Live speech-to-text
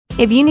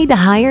If you need to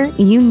hire,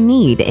 you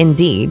need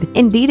Indeed.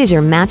 Indeed is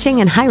your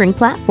matching and hiring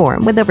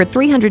platform with over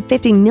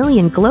 350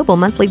 million global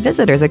monthly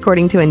visitors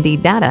according to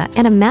Indeed data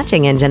and a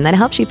matching engine that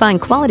helps you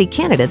find quality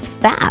candidates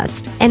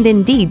fast. And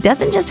Indeed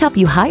doesn't just help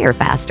you hire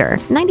faster.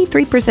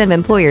 93% of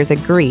employers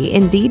agree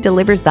Indeed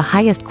delivers the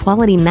highest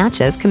quality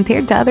matches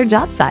compared to other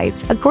job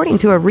sites, according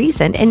to a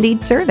recent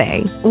Indeed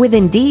survey. With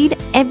Indeed,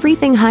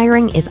 everything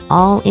hiring is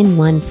all in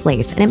one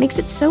place, and it makes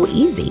it so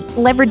easy.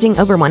 Leveraging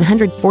over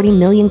 140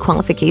 million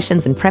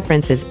qualifications and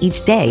preferences each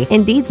day,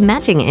 Indeed's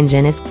matching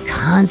engine is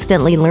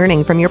constantly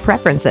learning from your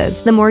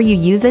preferences. The more you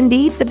use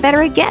Indeed, the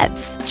better it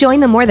gets. Join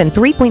the more than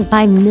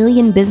 3.5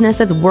 million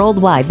businesses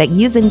worldwide that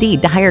use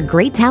Indeed to hire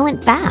great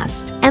talent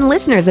fast. And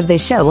listeners of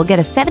this show will get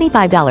a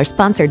 $75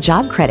 sponsored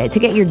job credit to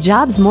get your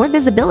jobs more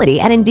visibility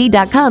at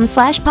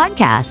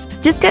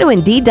Indeed.com/podcast. Just go to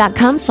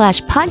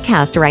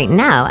Indeed.com/podcast right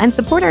now and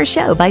support our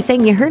show by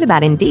saying you heard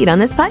about Indeed on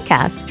this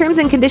podcast. Terms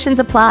and conditions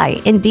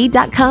apply.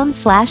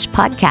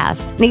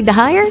 Indeed.com/podcast. Need to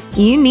hire?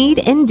 You need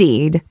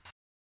Indeed.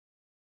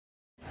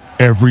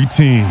 Every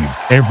team,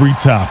 every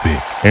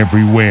topic,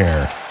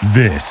 everywhere.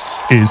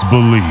 This is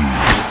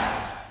Believe.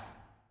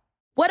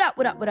 What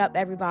up,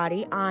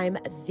 everybody? I'm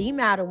the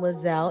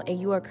Mademoiselle, and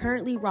you are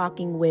currently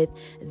rocking with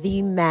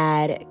the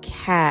Mad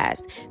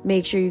Cast.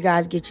 Make sure you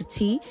guys get your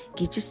tea,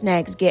 get your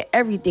snacks, get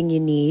everything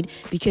you need,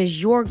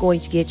 because you're going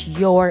to get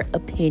your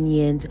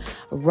opinions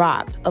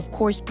rocked. Of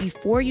course,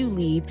 before you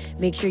leave,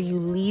 make sure you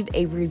leave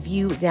a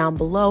review down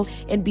below,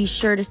 and be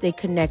sure to stay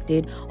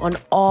connected on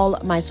all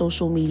my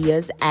social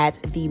medias at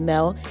the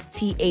Mel,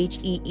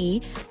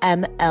 TheeMlle,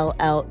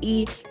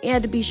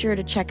 and be sure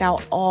to check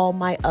out all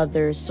my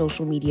other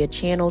social media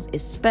channels,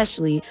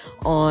 especially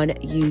on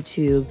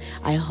YouTube.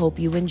 I hope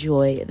you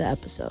enjoy the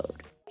episode.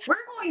 We're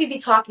going to be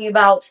talking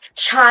about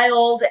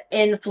child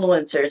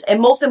influencers, and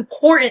most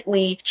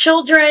importantly,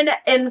 children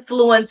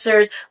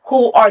influencers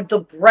who are the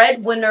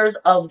breadwinners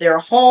of their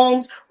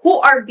homes, who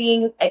are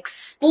being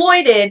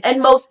exploited, and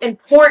most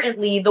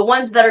importantly, the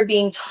ones that are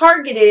being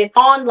targeted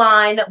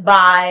online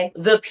by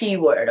the P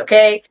word,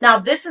 okay? Now,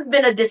 this has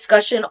been a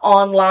discussion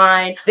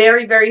online,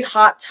 very, very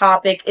hot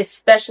topic,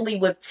 especially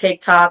with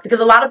TikTok, because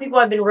a lot of people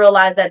have been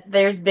realized that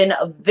there's been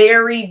a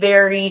very,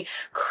 very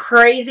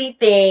crazy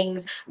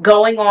things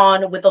going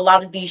on with a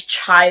lot of these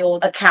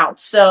child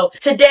accounts. So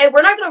today,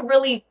 we're not going to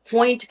really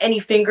point any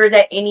fingers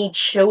at any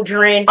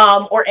children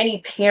or any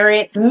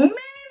parents,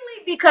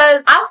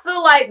 because I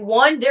feel like,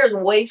 one, there's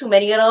way too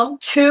many of them.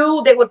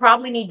 Two, they would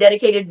probably need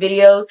dedicated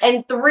videos.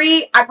 And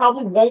three, I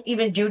probably won't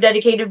even do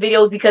dedicated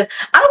videos because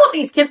I don't want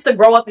these kids to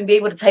grow up and be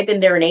able to type in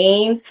their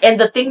names. And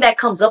the thing that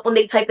comes up when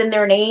they type in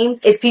their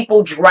names is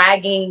people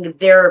dragging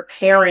their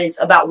parents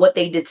about what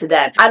they did to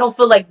them. I don't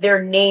feel like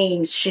their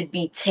names should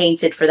be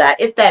tainted for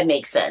that, if that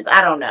makes sense.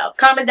 I don't know.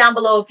 Comment down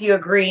below if you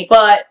agree.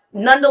 But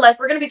nonetheless,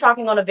 we're going to be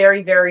talking on a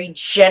very, very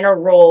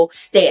general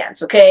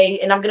stance, okay?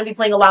 And I'm going to be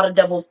playing a lot of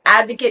devil's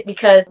advocate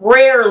because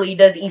rarely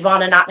does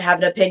Ivana not have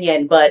an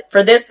opinion. But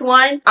for this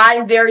one,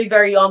 I'm very,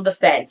 very on the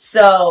fence.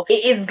 So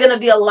it's going to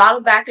be a lot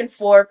of back and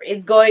forth.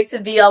 It's going to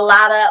be a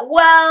lot of,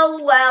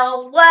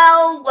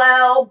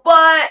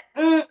 but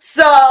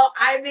so,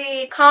 I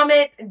mean,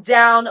 comment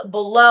down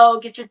below.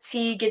 Get your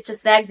tea, get your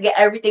snacks, get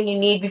everything you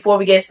need before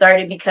we get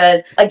started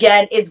because,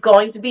 again, it's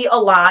going to be a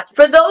lot.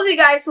 For those of you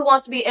guys who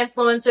want to be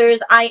influencers,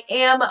 I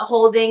am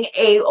holding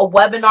a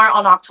webinar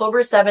on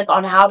October 7th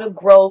on how to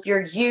grow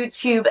your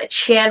YouTube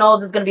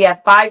channels. It's going to be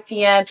at 5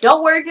 p.m.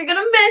 Don't worry if you're going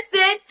to miss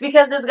it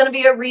because there's going to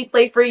be a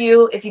replay for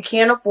you if you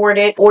can't afford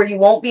it or you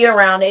won't be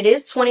around. It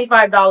is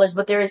 $25,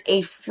 but there is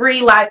a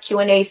free live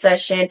Q&A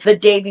session the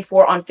day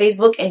before on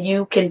Facebook, and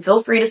you can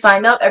feel free to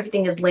sign up.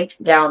 Everything is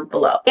linked down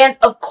below. And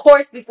of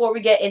course, before we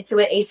get into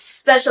it, a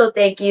special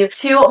thank you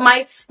to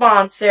my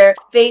sponsor,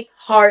 Faith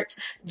Heart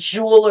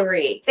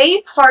Jewelry.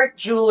 Faith Heart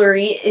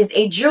Jewelry is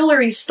a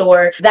jewelry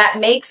store that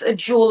makes a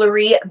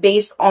jewelry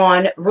based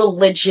on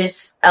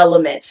religious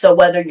elements. So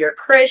whether you're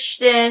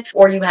Christian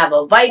or you have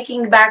a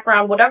Viking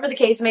background, whatever the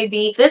case may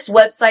be, this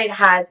website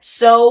has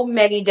so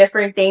many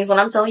different things. When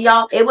I'm telling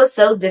y'all, it was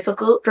so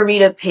difficult for me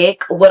to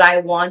pick what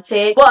I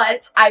wanted,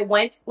 but I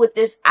went with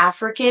this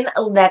African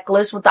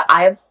necklace with the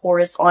Eye of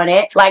Horus on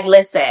it. Like,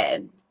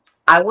 listen,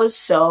 I was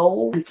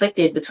so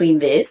conflicted between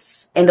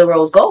this and the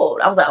rose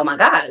gold. I was like, oh my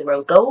God,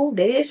 rose gold,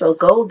 this, rose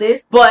gold,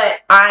 this. But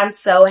I'm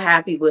so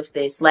happy with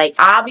this. Like,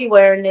 I'll be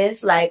wearing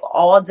this like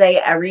all day,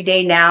 every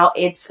day now.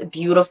 It's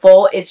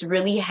beautiful. It's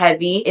really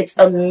heavy. It's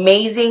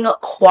amazing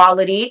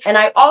quality. And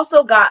I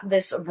also got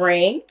this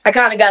ring. I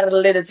kind of got it a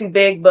little too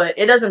big, but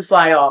it doesn't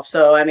fly off.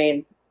 So, I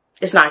mean,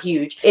 it's not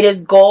huge. It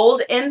is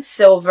gold and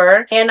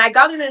silver, and I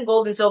got it in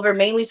gold and silver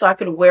mainly so I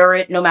could wear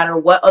it no matter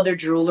what other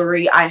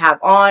jewelry I have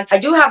on. I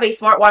do have a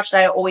smartwatch that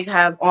I always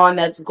have on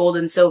that's gold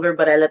and silver,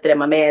 but I left it at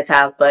my man's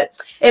house, but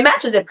it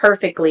matches it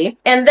perfectly.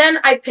 And then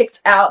I picked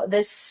out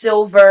this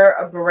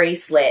silver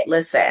bracelet.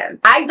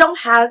 Listen, I don't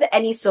have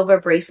any silver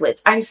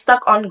bracelets. I'm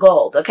stuck on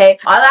gold, okay?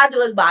 All I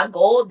do is buy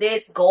gold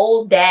this,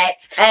 gold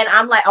that, and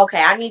I'm like,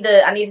 okay, I need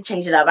to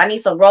change it up. I need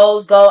some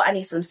rose gold, I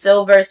need some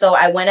silver, so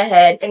I went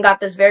ahead and got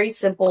this very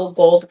simple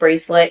yellow gold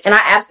bracelet, and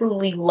I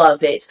absolutely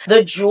love it.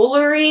 The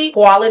jewelry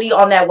quality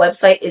on that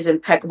website is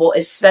impeccable,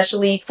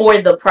 especially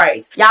for the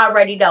price. Y'all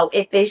already know,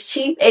 if it's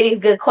cheap, it is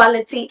good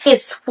quality.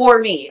 It's for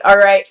me, all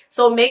right?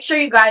 So make sure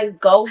you guys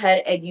go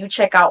ahead and you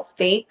check out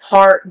Faith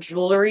Heart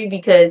Jewelry,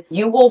 because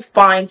you will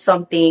find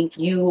something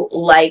you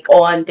like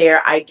on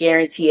there. I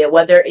guarantee it.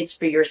 Whether it's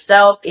for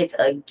yourself, it's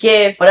a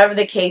gift, whatever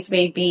the case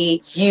may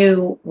be,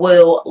 you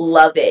will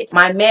love it.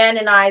 My man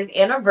and I's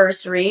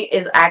anniversary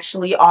is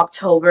actually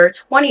October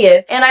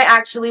 20th, and I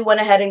actually went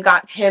ahead and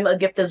got him a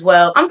gift as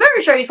well. I'm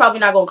very sure he's probably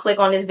not going to click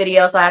on this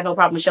video, so I have no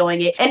problem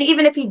showing it. And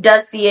even if he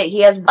does see it,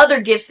 he has other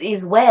gifts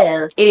as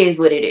well. It is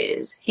what it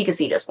is. He can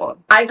see this one.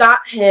 I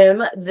got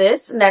him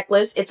this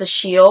necklace. It's a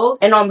shield,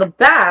 and on the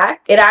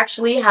back, it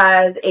actually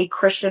has a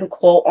Christian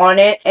quote on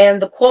it,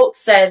 and the quote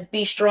says,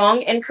 "Be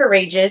strong and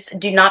courageous.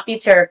 Do not be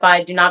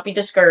terrified. Do not be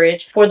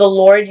discouraged, for the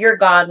Lord your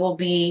God will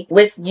be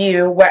with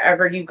you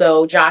wherever you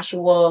go."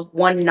 Joshua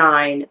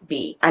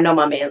 1:9b. I know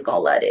my man's gonna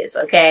love this,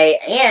 okay?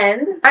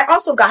 And I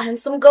also got him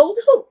some gold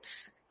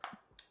hoops.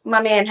 My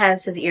man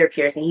has his ear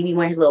piercing. He be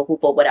wearing his little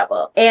hoop or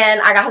whatever.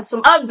 And I got him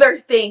some other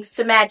things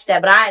to match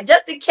that. But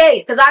just in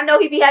case, because I know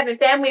he be having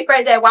family and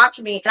friends that watch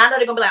me, and I know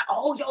they're gonna be like,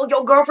 "Oh,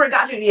 your girlfriend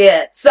got you."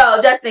 Yeah. So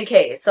just in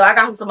case. So I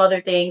got him some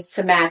other things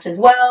to match as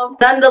well.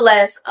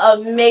 Nonetheless,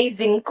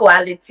 amazing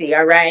quality,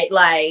 all right?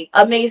 Like,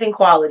 amazing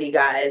quality,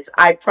 guys.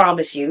 I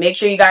promise you. Make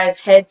sure you guys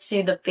head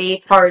to the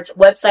Faith Heart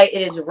website.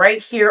 It is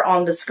right here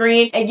on the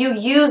screen. And you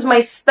use my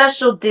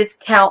special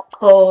discount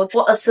code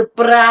for a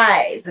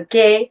surprise,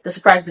 okay? The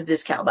surprise is a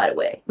discount, by the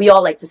way. We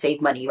all like to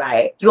save money,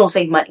 right? You gonna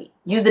save money.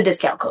 Use the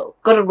discount code.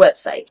 Go to the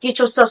website. Get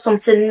yourself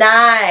something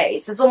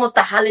nice. It's almost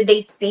the holiday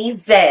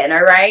season,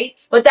 all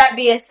right? With that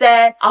being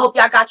said, I hope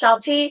y'all got y'all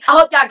tea. I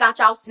hope y'all got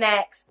y'all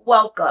snacks.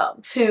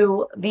 Welcome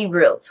to the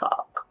Real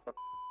Talk.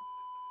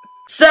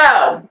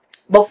 So,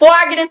 before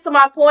I get into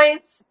my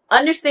points,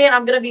 understand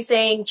I'm going to be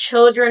saying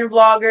children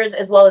vloggers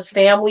as well as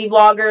family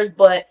vloggers,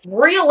 but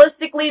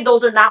realistically,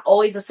 those are not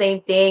always the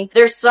same thing.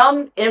 There's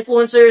some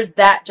influencers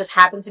that just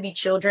happen to be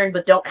children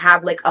but don't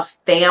have like a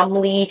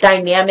family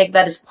dynamic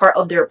that is part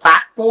of their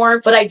platform.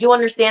 But I do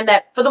understand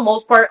that for the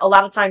most part, a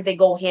lot of times they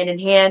go hand in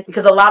hand,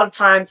 because a lot of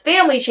times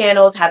family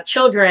channels have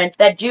children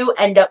that do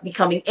end up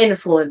becoming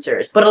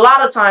influencers. But a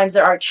lot of times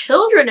there are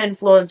children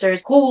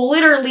influencers who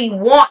literally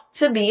want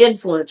to be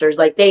influencers.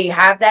 Like, they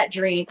have that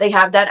dream, they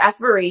have that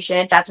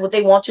aspiration, that's what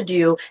they want to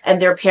do,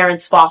 and their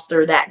parents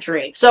foster that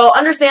dream. So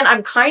understand,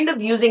 I'm kind of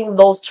using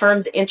those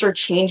terms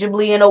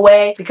interchangeably in a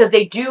way, because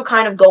they do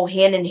kind of go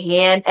hand in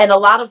hand, and a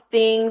lot of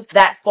things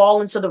that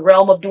fall into the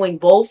realm of doing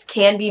both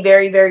can be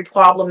very, very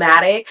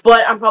problematic.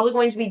 But I'm probably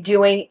going to be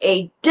doing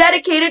a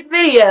dedicated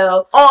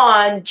video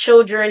on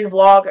children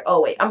vlog.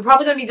 Oh wait, I'm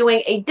probably going to be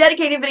doing a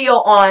dedicated video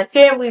on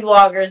family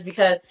vloggers,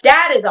 because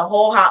that is a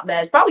whole hot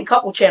mess. Probably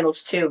couple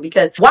channels too,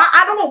 because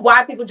I don't know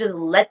why people just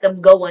let them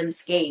go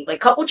unscathed.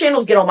 Like, couple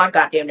channels get on my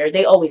goddamn nerves.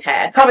 They always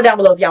have. Comment down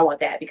below if y'all want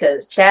that,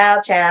 because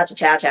ciao.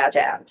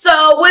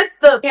 So with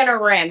the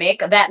panoramic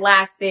that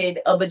lasted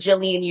a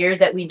bajillion years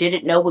that we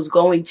didn't know was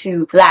going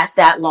to last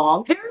that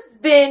long, there's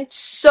been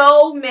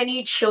so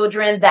many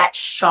children that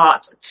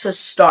shot to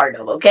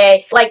stardom,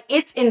 okay? Like,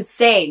 it's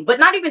insane. But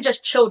not even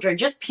just children,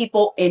 just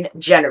people in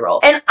general.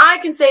 And I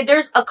can say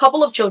there's a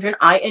couple of children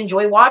I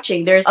enjoy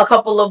watching. There's a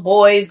couple of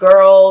boys,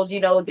 girls, you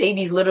know,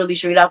 babies literally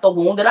straight out the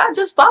womb that I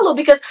just follow,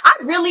 because I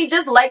really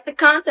just like the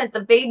content.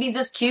 The babies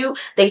is cute.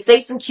 They say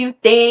some cute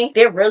things.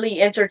 They're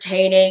really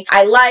entertaining.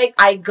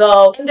 I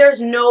go, and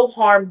there's no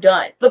harm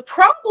done. The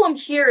problem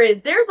here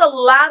is there's a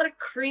lot of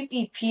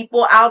creepy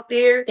people out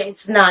there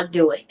that's not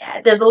doing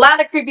that. There's a lot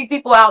of creepy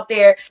people out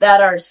there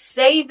that are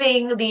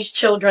saving these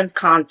children's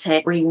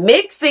content,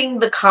 remixing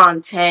the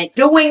content,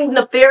 doing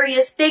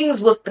nefarious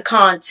things with the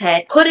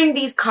content, putting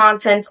these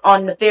contents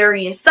on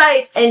nefarious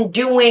sites, and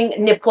doing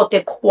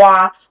n'importe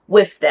quoi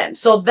with them.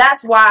 So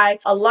that's why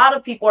a lot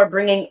of people are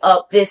bringing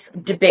up this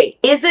debate.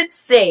 Is it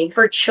safe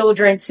for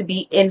children to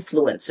be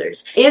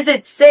influencers? Is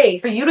it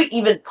safe for you to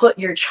even put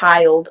your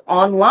child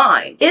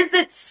online? Is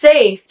it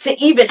safe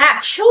to even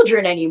have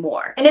children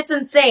anymore? And it's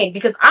insane,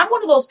 because I'm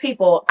one of those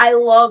people. I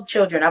love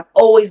children. I've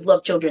always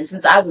loved children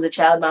since I was a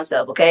child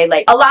myself, okay?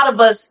 Like, a lot of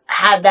us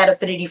had that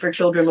affinity for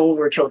children when we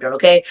were children,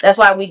 okay? That's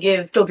why we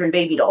give children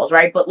baby dolls,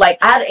 right? But like,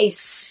 I had a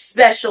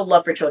special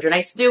love for children.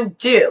 I still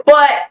do.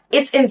 But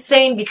it's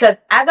insane,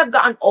 because as I've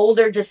gotten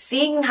older, just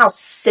seeing how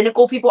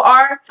cynical people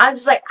are, I'm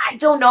just like, I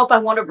don't know if I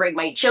want to bring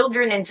my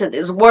children into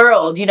this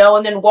world, you know?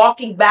 And then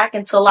walking back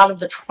into a lot of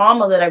the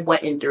trauma that I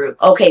went in through.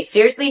 Okay,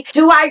 seriously,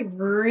 do I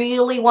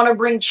really want to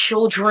bring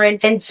children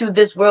into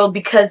this world?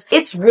 Because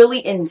it's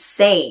really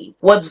insane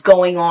what's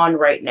going on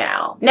right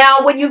now. Now,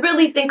 when you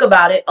really think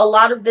about it, a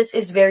lot of this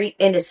is very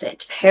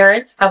innocent.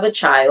 Parents have a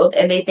child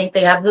and they think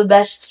they have the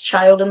best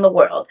child in the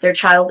world. Their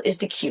child is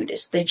the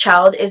cutest. The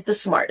child is the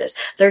smartest.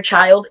 Their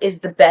child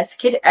is the best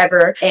kid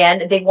ever. are,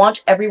 and they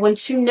want everyone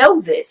to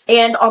know this.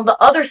 And on the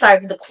other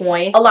side of the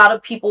coin, a lot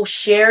of people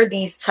share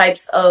these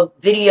types of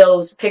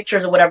videos,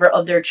 pictures, or whatever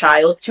of their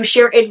child to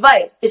share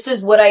advice. This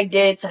is what I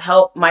did to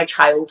help my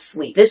child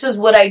sleep. This is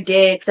what I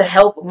did to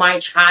help my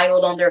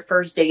child on their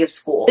first day of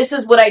school. This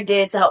is what I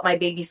did to help my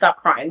baby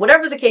stop crying.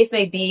 Whatever the case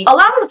may be, a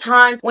lot of the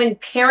times when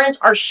parents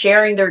are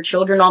sharing their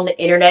children on the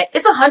internet,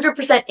 it's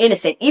 100%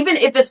 innocent, even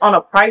if it's on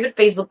a private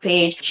Facebook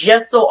page,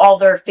 just so all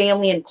their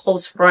family and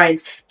close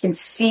friends can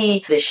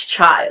see this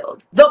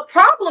child. The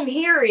problem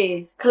here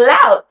is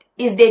clout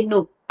is the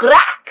new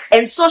crack,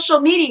 and social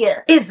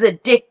media is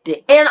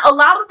addicting. And a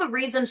lot of the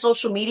reason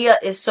social media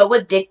is so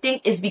addicting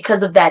is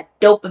because of that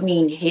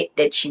dopamine hit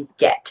that you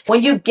get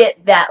when you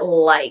get that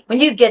like, when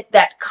you get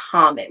that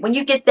comment, when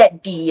you get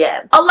that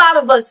DM. A lot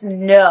of us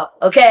know,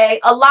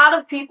 okay? A lot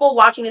of people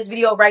watching this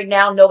video right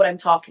now know what I'm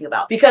talking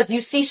about, because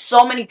you see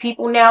so many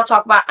people now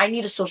talk about, I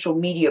need a social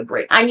media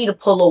break, I need to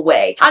pull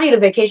away, I need a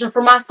vacation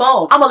from my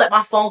phone, I'm gonna let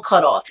my phone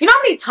cut off. You know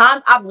how many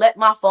times I've let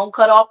my phone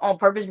cut off on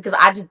purpose because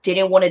I just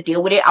didn't want to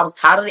deal with it? I was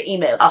tired of the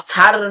emails, I was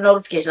tired of the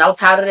notifications, I was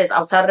tired of this, I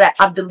was tired of that.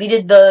 I've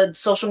deleted the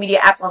social media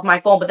apps off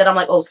my phone, but then I'm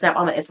like, oh snap,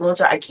 I'm an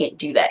influencer, I can't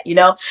do that, you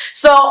know?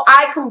 So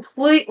I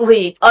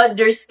completely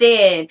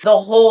understand the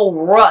whole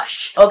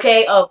rush,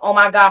 okay, of, oh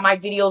my god, my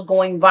video's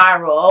going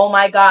viral, oh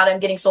my god, I'm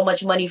getting so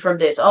much money from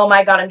this, oh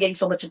my god, I'm getting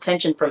so much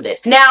attention from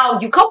this. Now,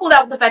 you couple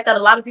that with the fact that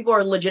a lot of people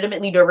are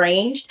legitimately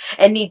deranged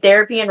and need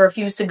therapy and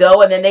refuse to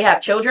go, and then they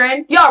have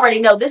children. You already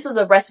know this is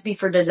a recipe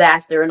for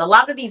disaster, and a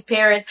lot of these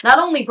parents not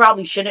only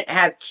probably shouldn't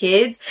have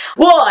kids,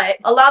 but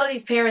a lot of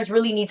these parents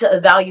really need to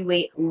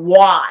evaluate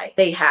why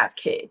they have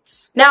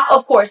kids. Now,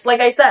 of course, like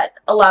I said,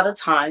 a lot of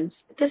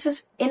times this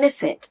is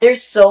innocent.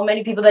 There's so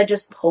many people that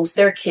just post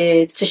their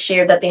kids to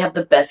share that they have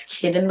the best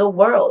kid in the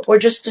world, or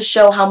just to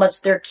show how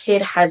much their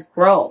kid has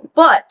grown.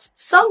 But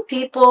some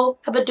people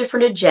have a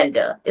different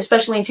agenda,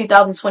 especially in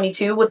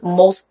 2022, with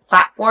most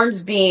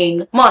platforms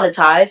being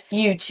monetized.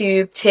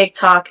 YouTube,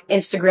 TikTok,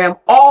 Instagram,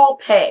 all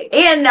pay.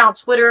 And now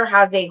Twitter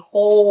has a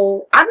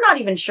whole, I'm not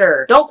even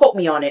sure, don't quote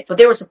me on it, but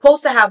they were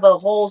supposed to have a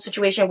whole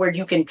situation where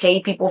you can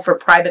pay people for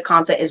private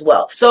content as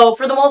well. So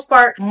for the most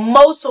part,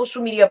 most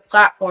social media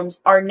platforms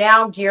are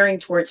now gearing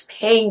towards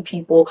paying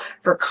people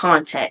for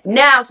content.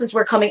 Now, since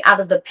we're coming out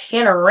of the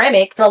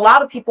panoramic, a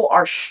lot of people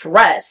are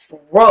stressed,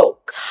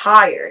 broke,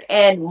 tired,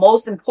 and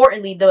most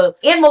importantly,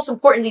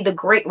 the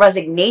great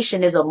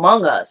resignation is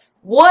among us.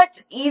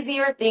 What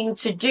easier thing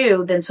to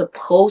do than to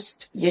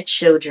post your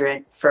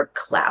children for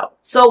clout?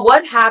 So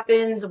what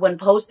happens when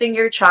posting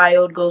your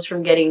child goes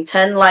from getting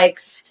 10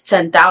 likes to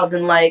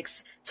 10,000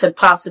 likes to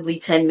possibly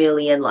 10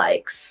 million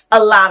likes?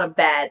 A lot of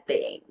bad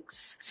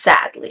things,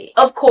 sadly.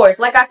 Of course,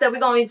 like I said, we're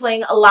going to be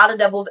playing a lot of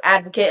devil's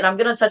advocate, and I'm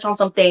going to touch on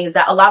some things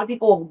that a lot of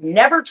people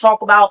never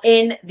talk about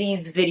in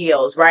these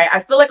videos, right?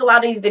 I feel like a lot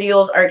of these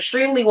videos are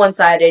extremely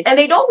one-sided, and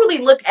they don't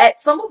really look at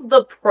some of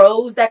the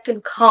pros that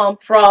can come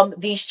from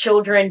these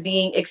children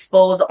being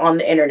exposed on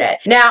the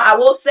internet. Now, I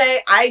will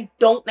say, I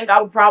don't think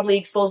I would probably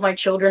expose my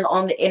children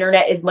on the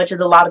internet as much as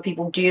a lot of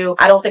people do.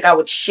 I don't think I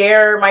would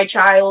share my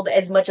child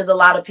as much as a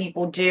lot of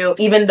people do,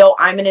 even though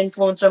I'm an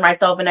influencer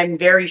myself, and I'm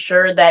very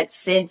sure that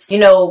since, you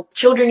know,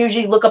 children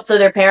usually look up to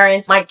their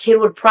parents, my kid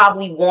would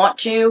probably want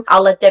to.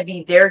 I'll let that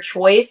be their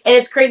choice. And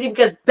it's crazy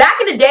because back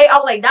in the day, I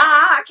was like, nah,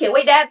 I can't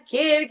wait to have a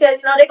kid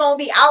because, you know, they're going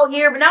to be out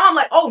here. But now I'm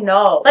like, oh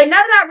no. Like, now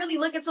that I really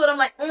look into it, I'm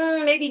like,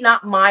 maybe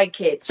not my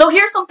kid. So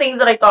here's some things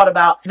that I thought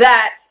about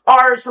that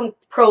are some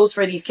pros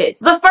for these kids.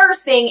 The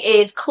first thing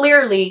is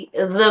clearly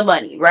the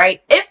money,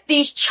 right? If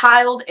these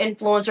child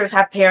influencers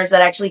have parents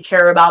that actually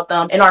care about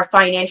them and are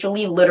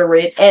financially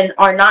literate and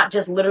are not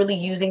just literally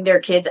using their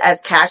kids as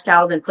cash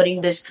cows and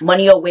putting this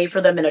money away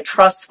for them in a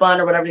trust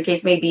fund or whatever the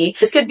case may be,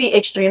 this could be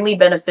extremely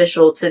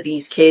beneficial to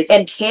these kids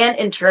and can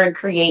in turn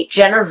create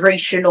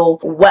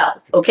generational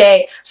wealth,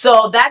 okay?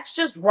 So that's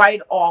just right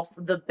off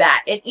the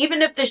bat. And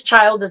even if this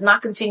child does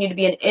not continue to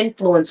be an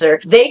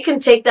influencer, they can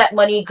take that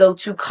money, go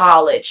to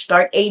college,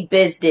 start a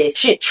business,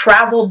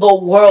 travel the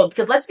world.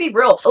 Because let's be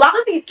real, a lot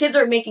of these kids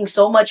are making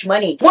so much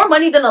money, more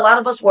money than a lot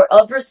of us will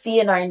ever see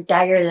in our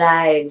entire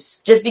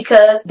lives, just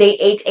because they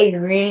ate a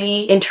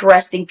really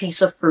interesting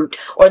piece of fruit,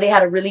 or they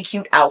had a really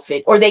cute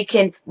outfit, or they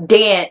can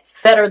dance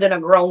better than a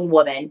grown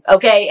woman,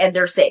 okay, and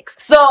they're 6.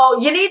 So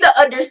you need to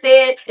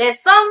understand that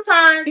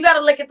sometimes you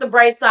gotta look at the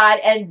bright side,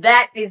 and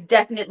that is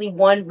definitely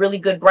one really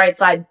good bright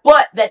side,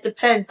 but that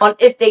depends on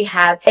if they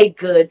have a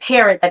good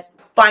parent that's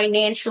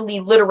financially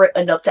literate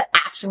enough to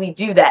actually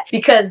do that.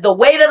 Because the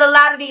way that a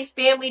lot of these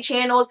family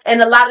channels and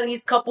a lot of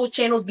these couples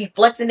channels be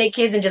flexing their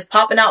kids and just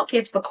popping out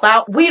kids for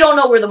clout, we don't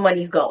know where the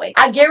money's going.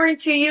 I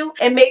guarantee you,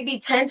 in maybe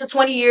 10 to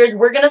 20 years,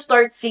 we're gonna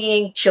start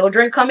seeing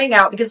children coming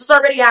out, because it's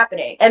already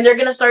happening, and they're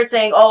gonna start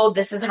saying, oh,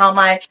 this is how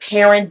my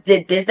parents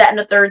did this, that, and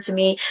the third to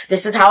me.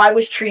 This is how I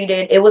was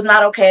treated. It was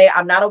not okay.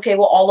 I'm not okay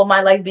with all of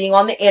my life being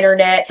on the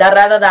internet. Da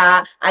da da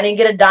da. I didn't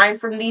get a dime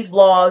from these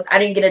vlogs. I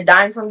didn't get a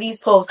dime from these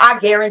posts. I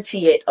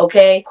guarantee it,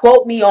 okay?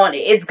 Quote me on it.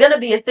 It's gonna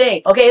be a thing.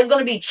 counseling, okay? It's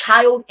going to be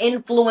child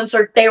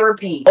influencer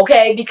therapy,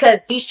 okay?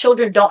 Because these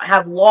children don't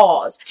have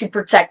laws to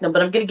protect them,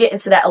 but I'm going to get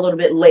into that a little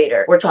bit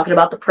later. We're talking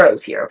about the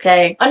pros here,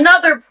 okay?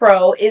 Another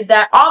pro is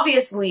that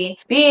obviously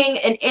being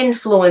an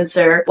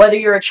influencer, whether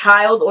you're a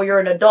child or you're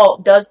an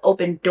adult, does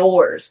open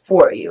doors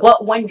for you.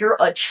 But when you're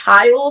a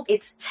child,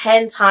 it's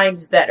 10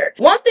 times better.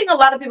 One thing a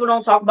lot of people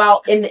don't talk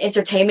about in the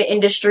entertainment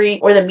industry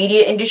or the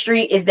media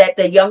industry is that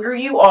the younger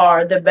you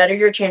are, the better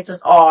your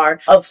chances are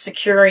of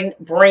securing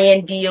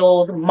brand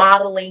deals,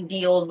 modeling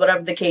deals,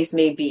 whatever the case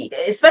may be.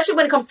 Especially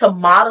when it comes to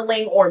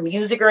modeling or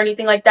music or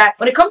anything like that.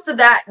 When it comes to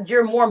that,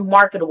 you're more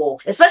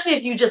marketable, especially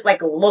if you just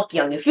like look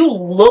young. If you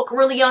look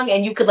really young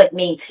and you could like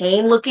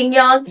maintain looking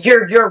young,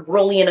 you're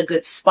really in a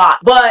good spot.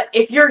 But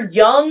if you're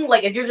young,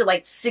 like if you're just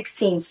like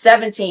 16,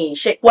 17,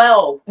 shit,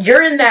 12,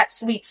 you're in that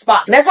sweet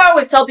spot. And that's why I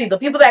always tell people, the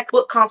people that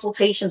book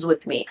consultations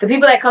with me, the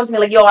people that come to me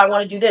like, yo, I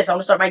want to do this, I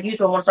want to start my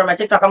YouTube, I want to start my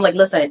TikTok. I'm like,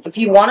 listen, if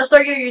you want to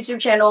start your YouTube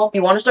channel, if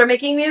you want to start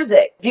making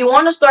music, if you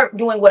want to start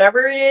doing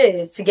whatever it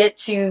is to get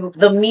to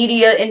the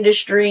media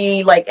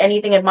industry, like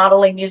anything in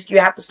modeling, music, you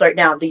have to start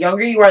now. The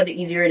younger you are,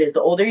 the easier it is.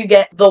 The older you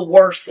get, the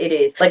worse it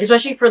is. Like,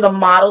 especially for the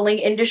modeling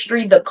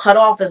industry, the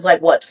cutoff is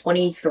like, what,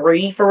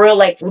 23 for real?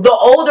 Like, the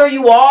older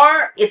you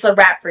are, it's a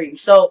wrap for you.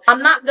 So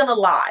I'm not gonna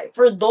lie.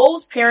 For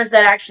those parents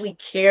that actually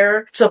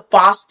care to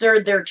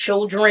foster their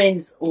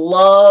children's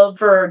love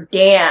for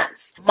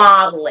dance,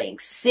 modeling,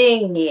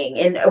 singing,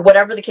 and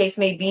whatever the case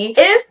may be,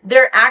 if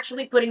they're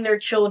actually putting their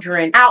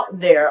children out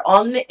there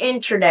on the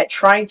internet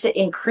trying to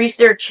increase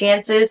their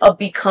chances of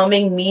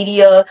becoming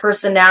media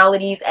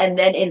personalities and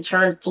then in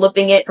turn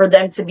flipping it for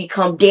them to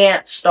become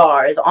dance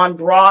stars on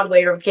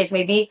Broadway or whatever the case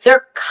may be,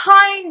 they're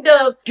kind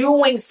of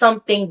doing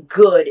something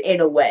good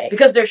in a way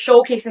because they're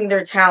showcasing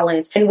their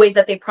talents in ways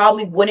that they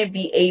probably wouldn't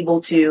be able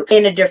to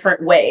in a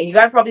different way. And you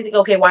guys probably think,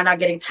 okay, why not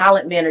getting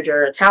talent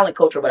manager or a talent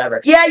coach or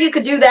whatever? Yeah, you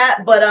could do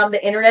that, but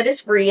the internet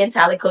is free and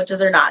talent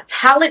coaches are not.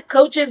 Talent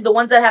coaches, the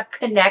ones that have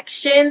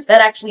connections,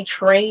 that actually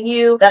train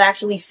you, that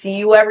actually see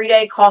you every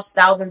day, cost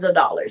thousands of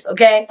dollars,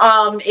 okay?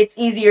 It's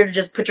easier to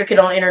just put your kid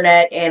on the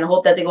internet and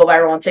hope that they go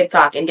viral on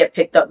TikTok and get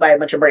picked up by a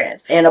bunch of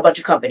brands and a bunch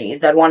of companies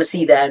that want to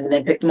see them and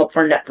then pick them up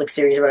for a Netflix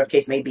series or whatever the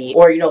case may be.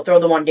 Or, you know, throw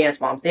them on Dance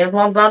Moms. Dance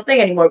Moms not a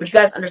thing anymore, but you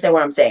guys understand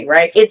what I'm saying,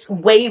 right? It's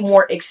way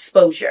more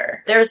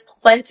exposure. There's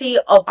plenty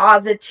of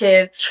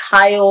positive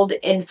child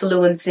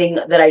influencing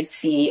that I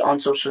see on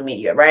social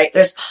media, right?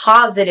 There's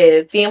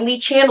positive family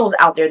channels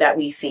out there that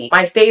we see.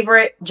 My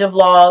favorite,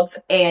 Javlogs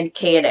and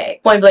K&A.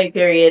 Point blank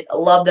period.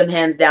 Love them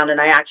hands down, and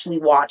I actually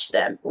watch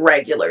them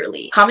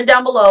regularly. Comment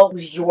down below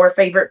who's your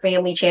favorite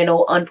family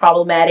channel,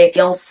 unproblematic, you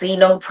don't see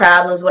no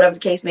problems, whatever the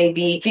case may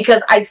be,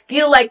 because I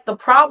feel like the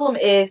problem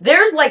is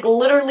there's like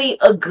literally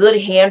a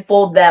good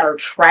handful that are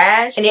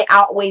trash and it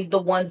outweighs the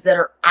ones that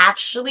are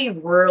actually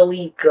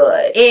really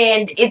good.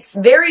 And it's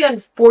very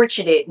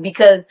unfortunate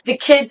because the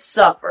kids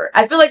suffer.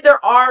 I feel like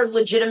there are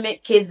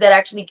legitimate kids that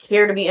actually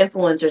care to be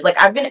influencers. Like,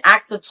 I've been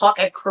asked to talk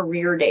at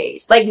career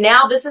days. Like,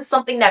 now this is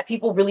something that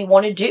people really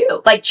want to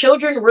do. Like,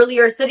 children really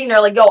are sitting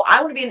there like, yo,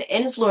 I want to be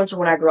an influencer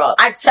when I grow up.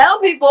 I tell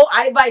people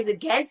I advise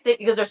against it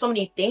because there's so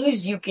many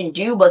things you can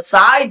do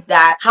besides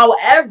that.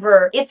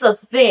 However, it's a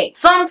thing.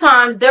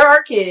 Sometimes there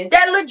are kids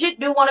that legit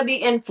do want to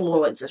be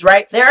influencers,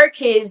 right? There are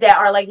kids that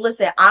are like,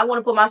 listen, I want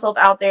to put myself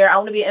out there. I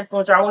want to be an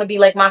influencer. I want to be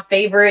like my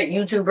favorite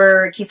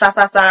YouTuber,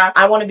 Kisasasa.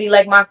 I want to be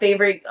like my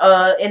favorite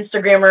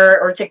Instagrammer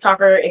or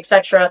TikToker,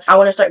 etc. I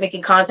want to start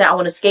making content. I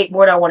want to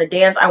skateboard. I want to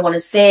dance. I want to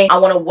sing. I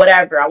want to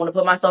whatever. I want to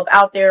put myself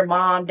out there.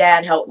 Mom,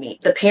 dad, help me.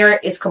 The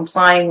parent is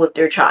complying with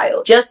their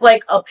child. Just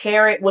like a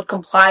parent would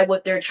comply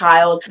with their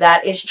child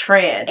that is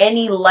trans.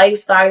 Any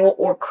lifestyle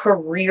or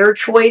career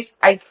choice,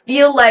 I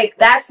feel like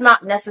that's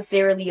not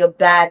necessarily a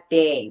bad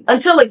thing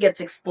until it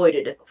gets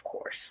exploitative, of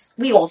course.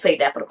 We won't say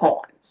that for the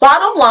cons.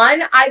 Bottom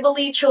line, I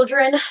believe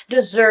children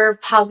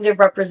deserve positive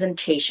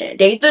representation.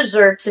 They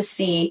deserve to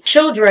see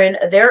children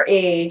their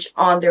age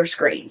on their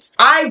screens.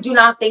 I do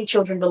not think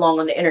children belong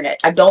on the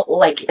internet. I don't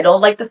like it. I don't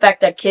like the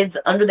fact that kids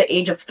under the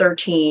age of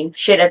 13,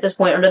 shit at this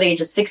point under the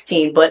age of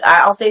 16, but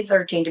I'll say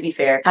 13 to be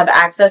fair, have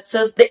access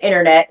to the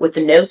internet with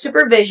no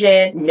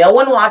supervision, no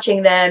one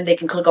watching them. They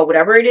can click on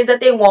whatever it is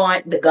that they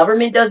want. The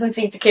government doesn't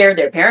seem to care.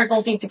 Their parents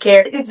don't seem to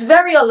care. It's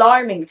very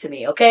alarming to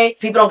me, okay?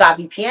 People don't got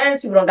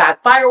VPNs. People don't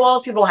got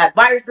firewalls. People don't have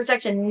virus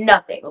protection,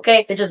 nothing,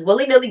 okay? They're just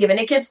willy-nilly giving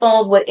their kids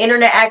phones with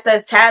internet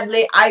access,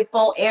 tablet,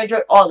 iPhone,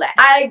 Android, all that.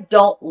 I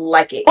don't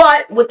like it.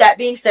 But with that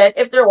being said,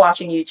 if they're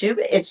watching YouTube,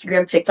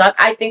 Instagram, TikTok,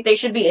 I think they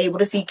should be able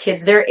to see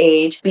kids their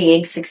age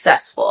being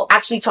successful,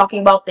 actually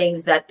talking about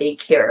things that they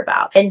care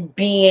about and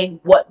being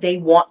what they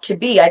want to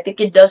be. I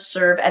think it does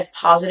serve as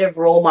positive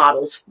role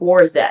models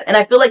for them. And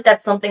I feel like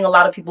that's something a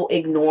lot of people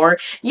ignore.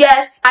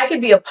 Yes, I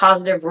could be a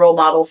positive role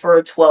model for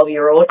a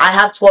 12-year-old. I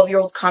have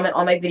 12-year-olds comment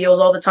on my videos videos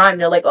all the time.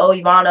 They're like, oh,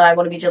 Ivana, I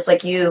want to be just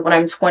like you when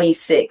I'm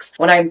 26,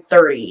 when I'm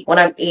 30, when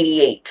I'm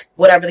 88,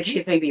 whatever the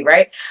case may be,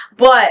 right?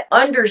 But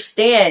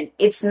understand,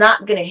 it's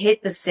not going to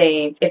hit the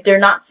same if they're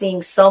not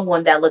seeing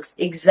someone that looks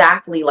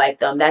exactly like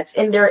them, that's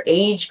in their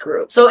age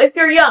group. So if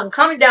you're young,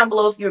 comment down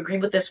below if you agree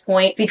with this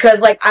point,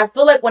 because like I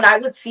feel like when I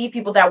would see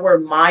people that were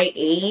my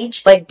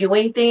age, like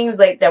doing things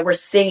like that were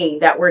singing,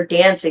 that were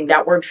dancing,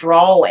 that were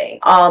drawing,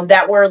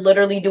 that were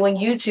literally doing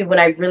YouTube when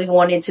I really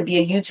wanted to be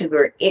a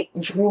YouTuber, it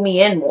drew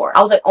me in more.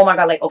 I was like, oh my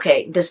God, like,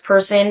 okay, this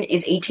person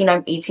is 18,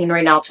 I'm 18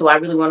 right now too. I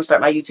really want to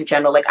start my YouTube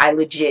channel. Like I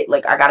legit,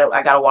 like I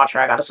gotta watch her,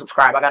 I gotta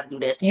subscribe, I gotta do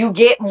this. You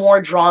get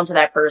more drawn to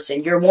that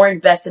person. You're more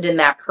invested in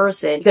that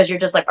person because you're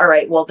just like, all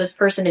right, well, this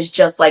person is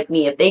just like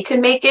me. If they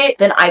can make it,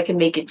 then I can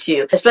make it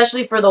too.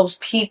 Especially for those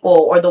people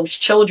or those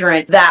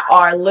children that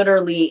are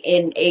literally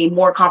in a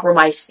more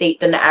compromised state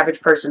than the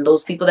average person.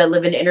 Those people that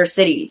live in inner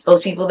cities,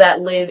 those people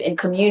that live in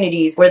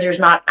communities where there's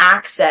not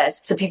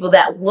access to people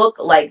that look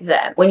like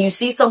them. When you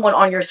see someone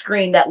on your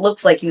screen that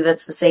looks like you,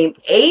 that's the same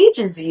age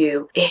as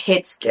you, it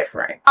hits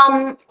different.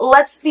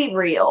 Let's be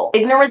real.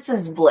 Ignorance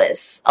is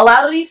bliss. A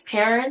lot of these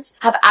parents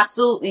have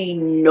absolutely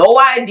no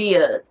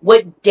idea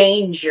what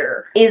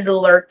danger is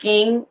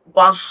lurking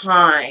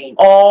behind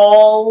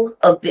all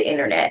of the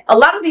internet. A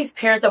lot of these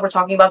parents that we're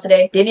talking about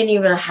today didn't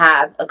even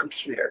have a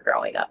computer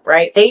growing up,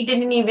 right? They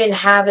didn't even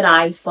have an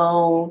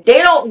iPhone.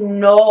 They don't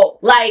know.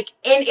 Like,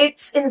 and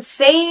it's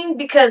insane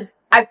because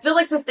I feel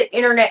like since the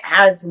internet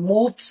has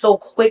moved so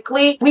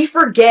quickly, we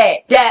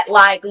forget that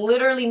like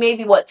literally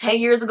maybe 10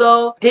 years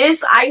ago,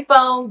 this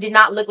iPhone did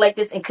not look like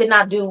this and could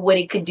not do what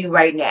it could do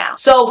right now.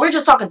 So we're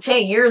just talking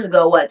 10 years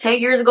ago.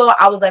 10 years ago,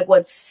 I was like,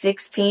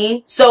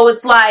 16? So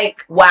it's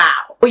like,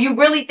 wow. When you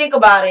really think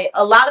about it,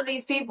 a lot of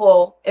these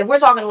people, if we're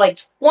talking like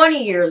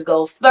 20 years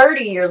ago,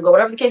 30 years ago,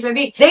 whatever the case may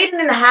be, they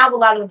didn't have a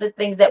lot of the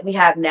things that we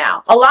have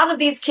now. A lot of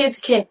these kids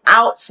can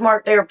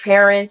outsmart their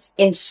parents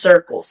in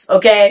circles,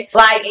 okay?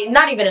 Like,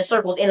 not even in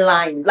circles, in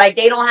line. Like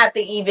they don't have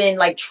to even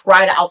like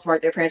try to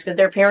outsmart their parents because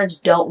their parents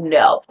don't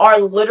know, are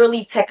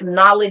literally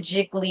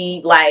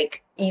technologically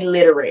like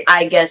illiterate,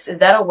 I guess. Is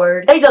that a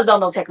word? They just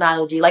don't know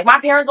technology. Like my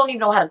parents don't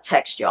even know how to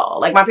text, y'all.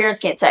 Like my parents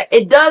can't text.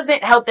 It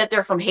doesn't help that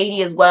they're from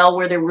Haiti as well,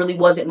 where there really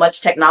wasn't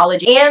much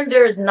technology and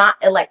there's not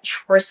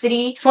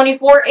electricity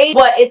 24/8.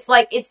 But it's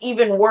like, it's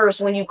even worse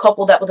when you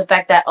couple that with the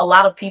fact that a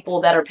lot of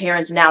people that are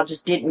parents now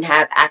just didn't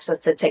have access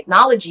to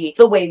technology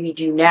the way we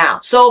do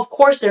now. So of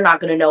course they're not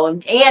going to know.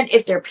 And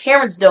if their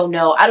parents don't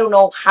know, I don't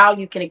know how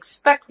you can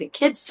expect the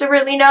kids to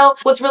really know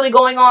what's really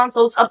going on.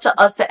 So it's up to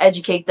us to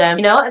educate them,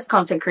 you know, as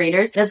content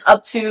creators. And it's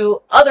up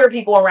to other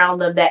people around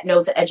them that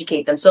know to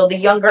educate them. So the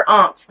younger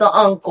aunts, the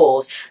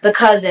uncles, the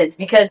cousins,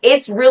 because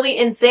it's really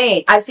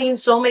insane. I've seen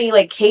so many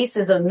like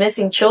cases of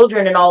missing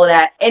children and all of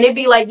that. And it'd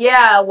be like,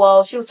 yeah,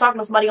 well, she was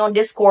talking to somebody on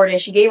Discord and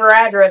she gave her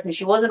address and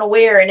she wasn't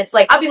aware. And it's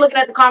like, I'd be looking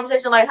at the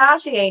conversation like, how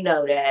she ain't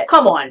know that?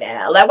 Come on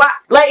now. Like, why?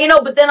 Like, you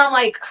know, but then I'm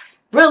like,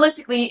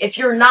 realistically, if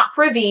you're not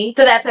privy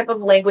to that type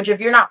of language, if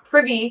you're not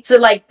privy to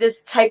like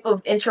this type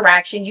of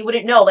interaction, you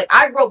wouldn't know. Like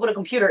I grew up with a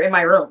computer in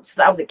my room since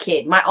I was a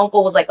kid. My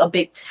uncle was like a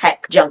big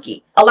tech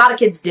junkie. A lot of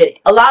kids did it.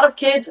 A lot of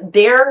kids,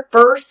 their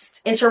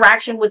first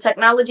interaction with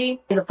technology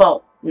is a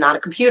phone, not a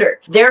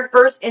computer. Their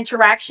first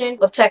interaction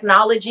with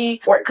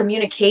technology or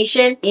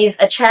communication is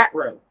a chat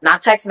room,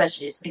 not text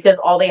messages, because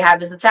all they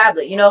have is a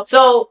tablet, you know?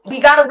 So we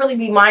gotta really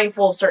be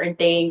mindful of certain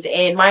things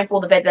and mindful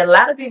of the fact that a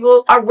lot of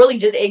people are really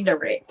just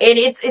ignorant. And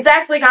it's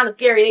actually kind of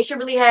scary. They should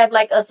really have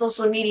like a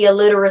social media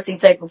literacy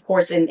type of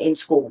course in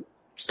school,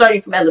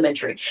 starting from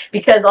elementary,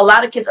 because a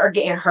lot of kids are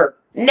getting hurt.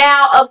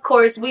 Now, of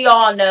course, we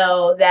all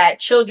know that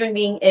children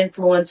being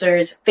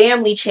influencers,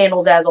 family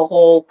channels as a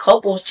whole,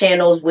 couples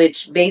channels,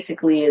 which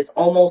basically is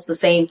almost the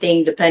same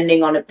thing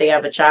depending on if they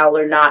have a child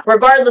or not.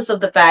 Regardless of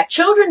the fact,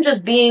 children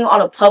just being on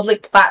a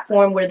public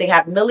platform where they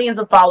have millions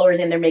of followers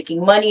and they're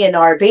making money and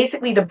are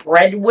basically the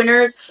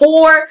breadwinners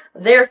for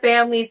their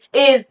families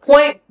is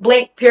point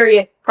blank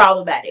period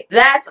problematic.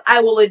 That I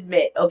will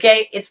admit,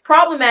 okay? It's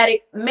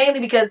problematic mainly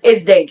because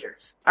it's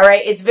dangerous, all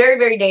right? It's very,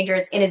 very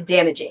dangerous and it's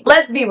damaging.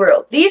 Let's be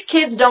real. These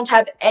kids don't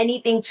have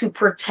anything to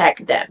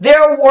protect them.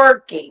 They're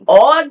working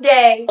all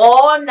day,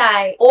 all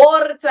night,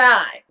 all the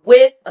time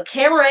with a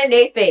camera in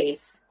their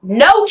face.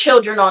 No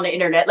children on the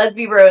internet, let's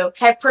be real,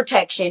 have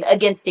protection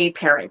against their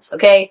parents,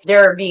 okay?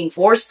 They're being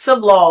forced to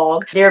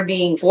vlog. They're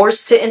being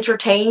forced to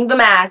entertain the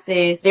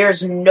masses.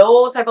 There's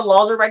no type of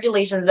laws or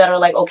regulations that are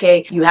like,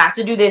 okay, you have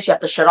to do this. You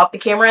have to shut off the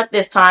camera at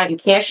this time. You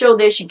can't show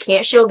this. You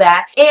can't show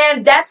that.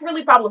 And that's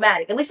really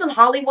problematic. At least in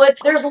Hollywood,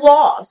 there's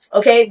laws,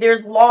 okay?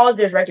 There's laws,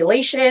 there's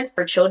regulations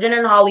for children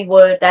in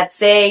Hollywood that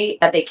say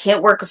that they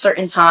can't work a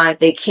certain time.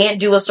 They can't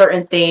do a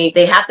certain thing.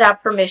 They have to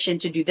have permission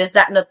to do this,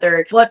 that, and the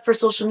third. But for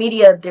social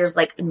media, there's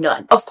like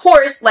none. Of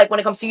course, like when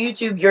it comes to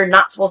YouTube, you're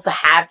not supposed to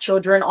have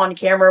children on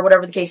camera,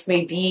 whatever the case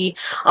may be.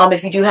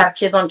 If you do have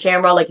kids on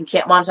camera, like you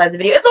can't monetize the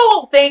video. It's a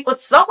whole thing. But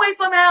some way,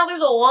 somehow,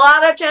 there's a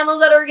lot of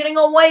channels that are getting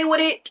away with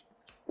it.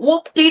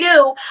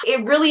 whoop-de-doo.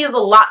 It really is a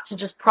lot to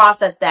just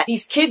process that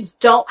these kids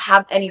don't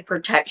have any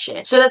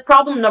protection. So that's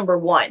problem number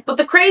one. But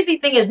the crazy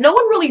thing is no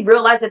one really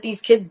realized that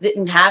these kids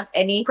didn't have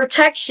any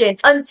protection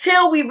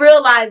until we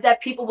realized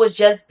that people was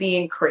just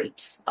being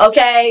creeps.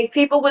 Okay?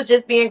 People was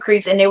just being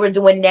creeps, and they were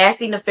doing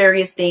nasty,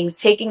 nefarious things,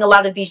 taking a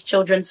lot of these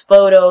children's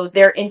photos,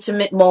 their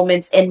intimate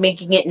moments, and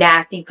making it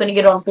nasty, putting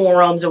it on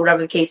forums or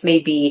whatever the case may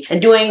be,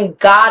 and doing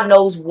God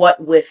knows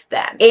what with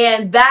them.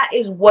 And that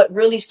is what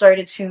really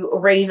started to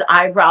raise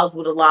eyebrows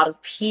with a lot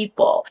of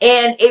people.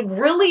 And it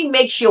really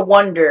makes you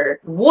wonder,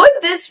 would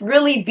this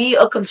really be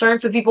a concern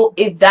for people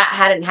if that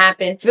hadn't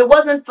happened? If it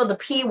wasn't for the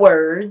P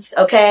words,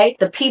 okay,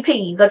 the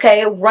PPs,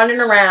 okay, running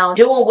around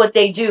doing what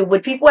they do,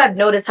 would people have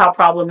noticed how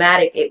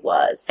problematic it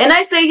was? And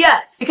I say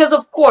yes, because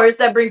of course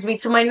that brings me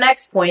to my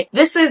next point.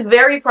 This is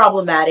very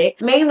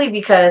problematic, mainly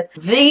because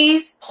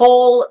these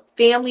whole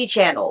family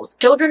channels,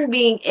 children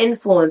being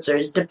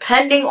influencers,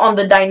 depending on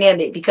the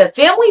dynamic, because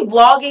family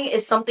vlogging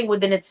is something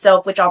within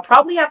itself, which I'll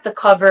probably have to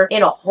cover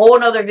in a whole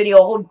nother video,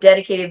 a whole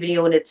dedicated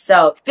video in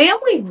itself.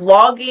 Family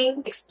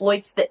vlogging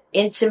exploits the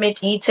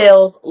intimate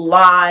details,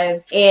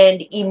 lives,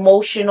 and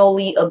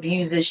emotionally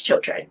abuses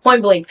children.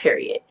 Point blank,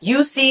 period.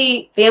 You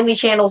see family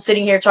channels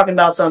sitting here talking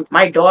about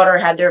my daughter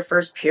had their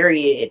first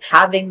period,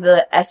 having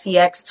the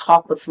sex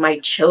talk with my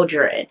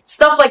children,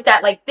 stuff like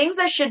that, like things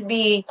that should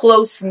be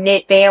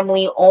close-knit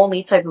family only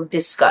type of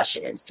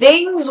discussions.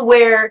 Things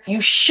where you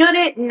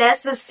shouldn't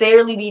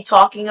necessarily be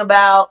talking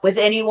about with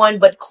anyone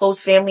but close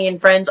family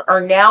and friends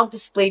are now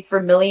displayed for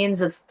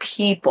millions of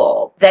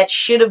people that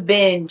should have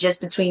been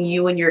just between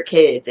you and your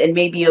kids and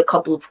maybe a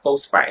couple of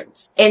close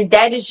friends. And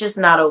that is just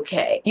not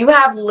okay. You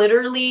have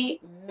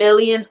literally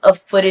millions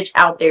of footage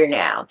out there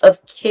now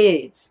of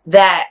kids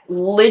that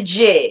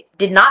legit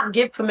did not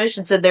give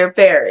permission to their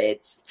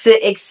parents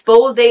to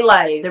expose their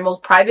life, their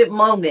most private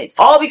moments,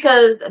 all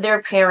because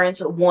their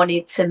parents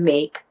wanted to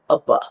make a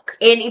buck.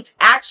 And it's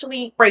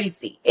actually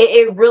crazy.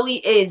 It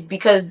really is,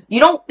 because you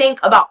don't think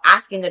about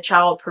asking a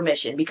child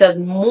permission, because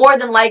more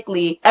than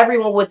likely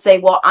everyone would say,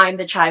 well, I'm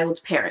the child's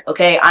parent,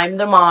 okay? I'm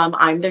their mom,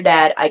 I'm their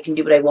dad, I can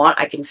do what I want,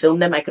 I can film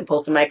them, I can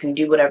post them, I can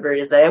do whatever it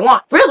is that I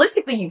want.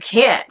 Realistically, you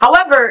can't.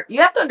 However,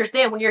 you have to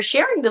understand, when you're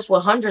sharing this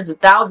with hundreds of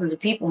thousands of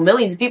people,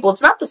 millions of people,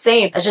 it's not the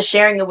same as just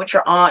sharing it with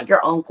your aunt,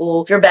 your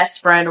uncle, your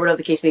best friend, or whatever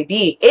the case may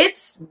be.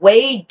 It's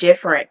way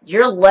different.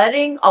 You're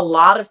letting a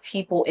lot of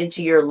people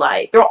into your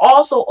life. You're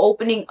also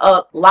opening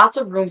up lots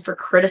of room for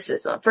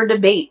criticism, for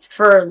debate,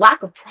 for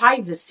lack of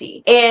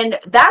privacy. And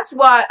that's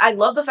why I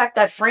love the fact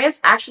that France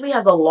actually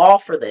has a law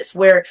for this,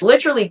 where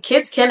literally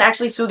kids can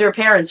actually sue their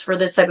parents for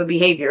this type of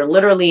behavior,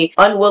 literally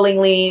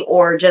unwillingly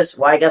or just,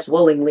 well, I guess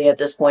willingly at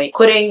this point,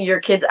 putting your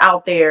kids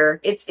out there.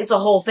 It's a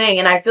whole thing.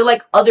 And I feel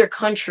like other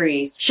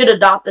countries should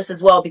adopt this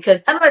as well,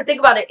 because I don't know, I think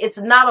about it, it's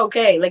not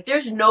okay. Like,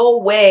 there's no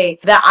way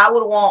that I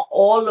would want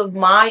all of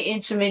my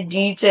intimate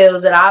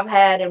details that I've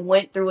had and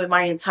went through in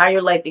my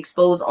entire life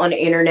exposed on the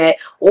internet,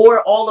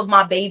 or all of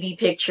my baby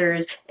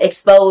pictures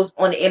exposed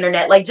on the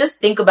internet. Like, just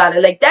think about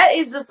it. Like, that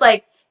is just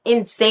like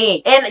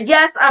insane. And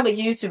yes, I'm a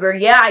YouTuber.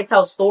 Yeah, I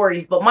tell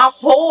stories, but my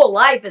whole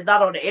life is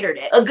not on the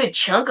internet. A good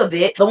chunk of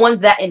it, the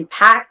ones that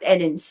impact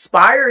and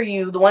inspire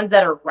you, the ones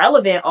that are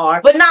relevant are,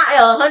 but not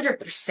 100%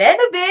 of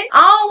it. I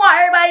don't want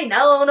everybody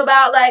knowing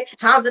about like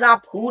times that I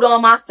pooed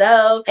on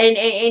myself and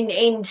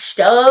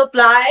stuff.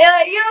 Like,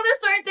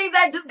 there's certain things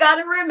that just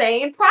gotta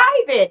remain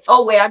private.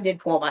 Oh wait, I did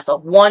poo on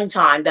myself one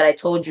time that I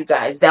told you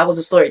guys. That was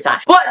a story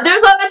time. But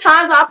there's other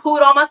times I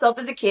pooed on myself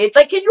as a kid.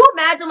 Like, can you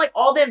imagine like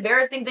all the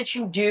embarrassing things that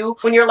you do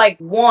when you're like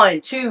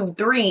 1, 2,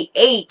 3,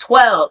 8,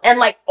 12, and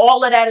like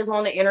all of that is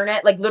on the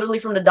internet, like literally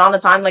from the dawn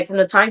of time, like from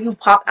the time you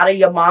pop out of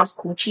your mom's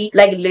coochie,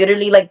 like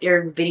literally like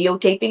they're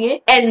videotaping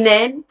it, and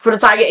then for the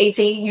time you're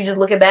 18, you just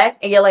looking back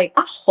and you're like,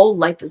 my whole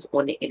life is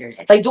on the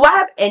internet. Like, do I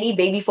have any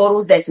baby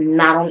photos that's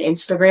not on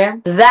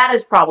Instagram? That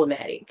is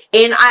problematic.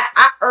 And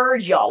I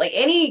urge y'all, like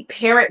any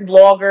parent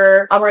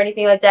vlogger or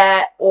anything like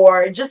that,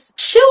 or just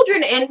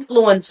children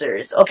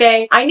influencers,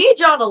 okay, I need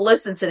y'all to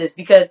listen to this,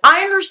 because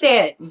I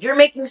understand you're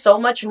making so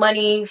much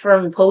money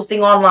from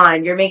posting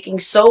online, you're making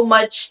so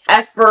much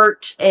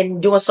effort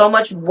and doing so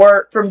much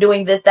work from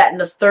doing this, that,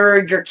 and the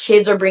third, your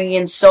kids are bringing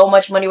in so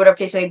much money, whatever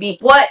case may be.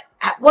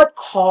 At what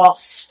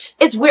cost?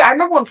 It's weird. I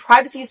remember when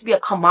privacy used to be a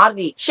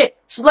commodity. Shit,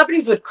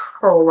 celebrities would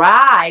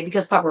cry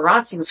because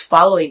paparazzi was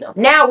following them.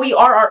 Now we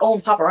are our own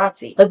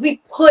paparazzi. Like,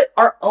 we put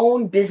our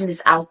own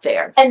business out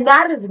there. And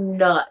that is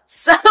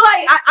nuts. Like,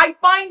 I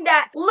find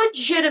that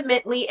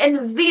legitimately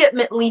and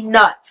vehemently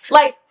nuts.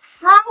 Like,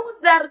 how is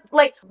that?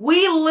 Like,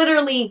 we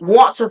literally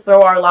want to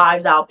throw our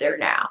lives out there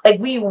now. Like,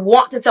 we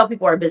want to tell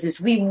people our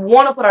business. We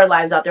want to put our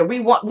lives out there.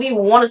 We want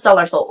to sell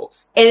our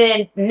souls. And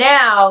then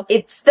now,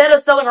 instead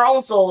of selling our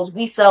own souls,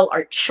 we sell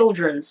our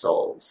children's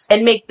souls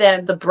and make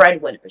them the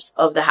breadwinners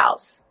of the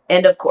house.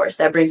 And of course,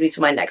 that brings me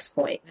to my next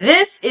point.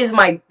 This is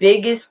my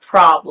biggest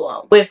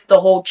problem with the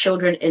whole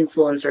children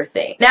influencer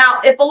thing. Now,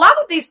 if a lot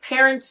of these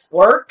parents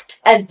worked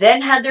and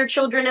then had their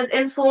children as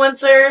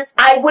influencers,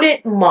 I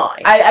wouldn't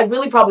mind. I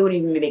really probably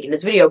wouldn't even be making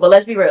this video, but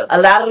let's be real. A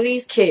lot of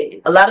these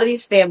kids, a lot of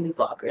these family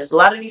vloggers, a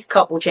lot of these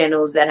couple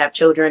channels that have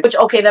children, which,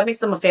 okay, that makes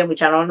them a family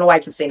channel. I don't know why I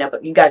keep saying that,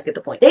 but you guys get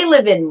the point. They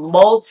live in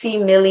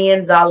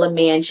multi-million-dollar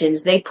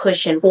mansions. They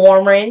pushing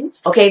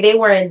foreigns. Okay, they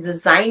wearing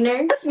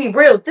designer. Let's be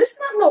real. This is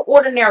not no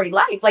ordinary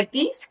life. Like,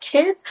 these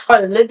kids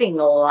are living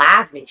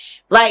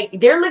lavish. Like,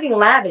 they're living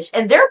lavish,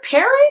 and their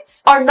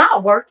parents are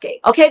not working.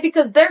 Okay,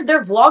 because they're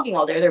vlogging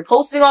all day. They're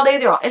posting all day.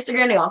 They're on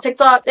Instagram. They're on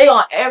TikTok. They're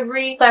on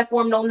every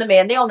platform known to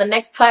man. They're on the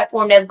next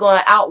platform that's going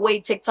to outweigh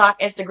TikTok,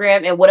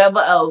 Instagram, and whatever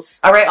else.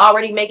 All right,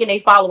 already making a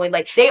following.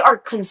 Like, they are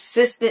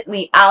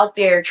consistently out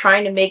there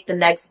trying to make the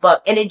next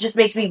buck, and it just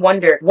makes me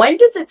wonder, when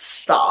does it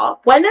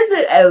stop? When is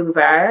it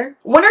over?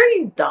 When are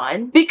you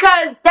done?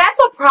 Because that's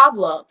a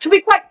problem, to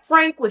be quite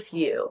frank with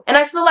you. And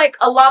I feel like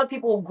a lot of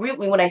people will agree with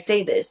me when I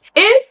say this.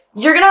 If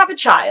you're gonna have a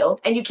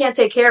child and you can't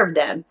take care of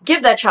them,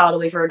 give that child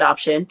away for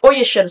adoption, or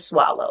you should have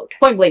swallowed.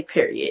 Point blank,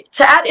 period.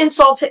 To add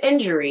insult to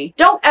injury,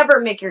 don't ever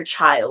make your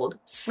child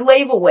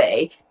slave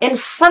away in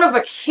front of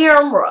a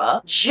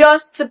camera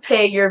just to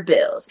pay your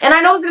bills. And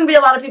I know there's gonna be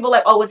a lot of people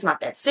like, oh, it's not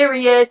that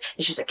serious.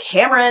 It's just a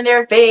camera in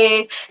their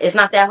face. It's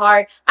not that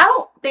hard. I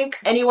don't think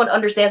anyone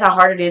understands how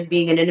hard it is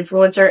being an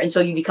influencer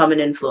until you become an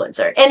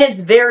influencer. And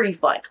it's very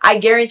fun. I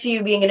guarantee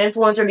you, being an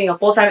influencer, being a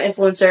full-time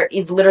influencer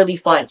is literally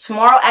fun.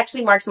 Tomorrow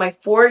actually marks my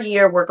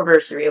 4-year work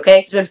anniversary, okay?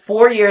 It's been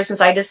 4 years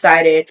since I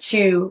decided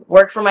to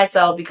work for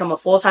myself, become a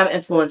full-time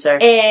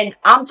influencer. And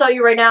I'm telling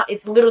you right now,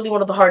 it's literally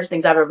one of the hardest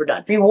things I've ever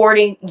done.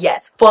 Rewarding,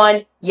 yes.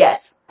 Fun,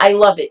 yes. I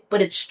love it,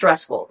 but it's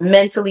stressful,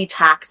 mentally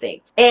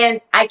taxing.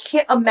 And I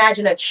can't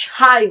imagine a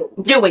child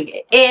doing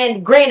it.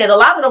 And granted, a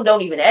lot of them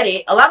don't even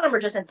edit. A lot of them are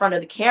just in front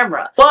of the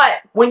camera.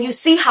 But when you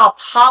see how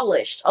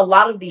polished a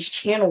lot of these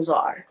channels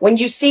are, when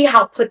you see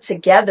how put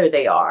together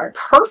they are,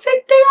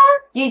 perfect they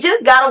are, you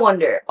just gotta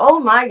wonder, oh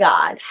my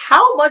God,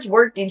 how much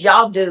work did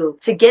y'all do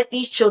to get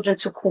these children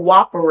to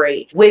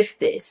cooperate with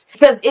this?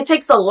 Because it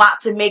takes a lot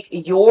to make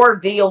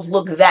your videos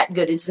look that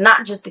good. It's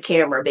not just the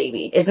camera,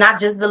 baby. It's not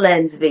just the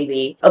lens,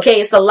 baby. Okay,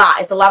 it's a lot.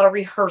 It's a lot of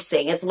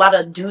rehearsing. It's a lot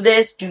of do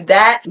this, do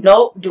that.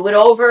 Nope, do it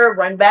over,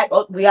 run back.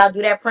 Oh, we gotta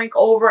do that prank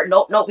over.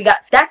 Nope,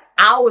 that's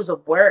hours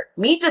of work.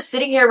 Me just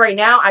sitting here right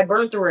now, I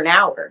burned through an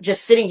hour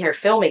just sitting here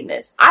filming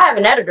this. I have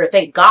an editor,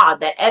 thank God,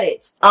 that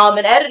edits. And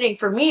editing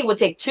for me would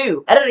take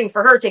 2. Editing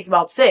for her takes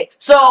about 6.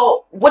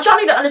 So what y'all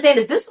need to understand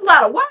is this is a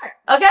lot of work.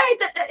 Okay?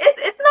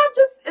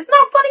 It's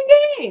not fun and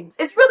games.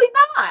 It's really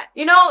not.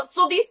 You know,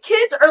 so these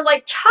kids are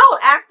like child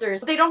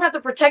actors. They don't have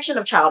the protection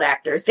of child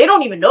actors. They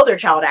don't even know they're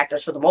child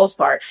actors for the most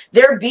part.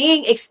 They're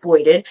being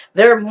exploited.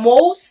 Their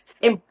most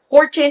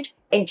important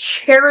and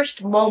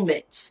cherished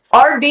moments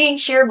are being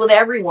shared with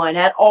everyone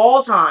at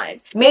all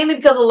times, mainly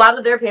because a lot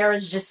of their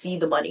parents just see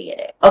the money in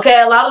it. Okay,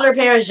 a lot of their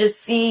parents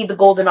just see the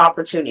golden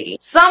opportunity.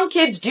 Some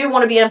kids do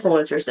want to be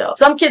influencers though.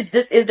 Some kids,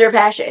 this is their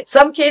passion.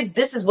 Some kids,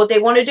 this is what they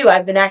want to do.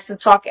 I've been asked to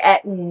talk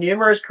at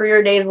numerous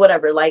career days,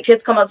 whatever. Like,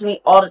 kids come up to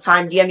me all the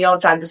time, DM me all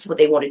the time, this is what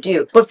they want to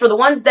do. But for the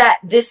ones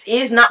that this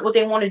is not what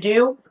they want to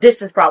do,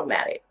 this is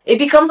problematic. It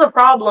becomes a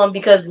problem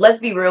because, let's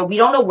be real, we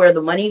don't know where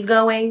the money's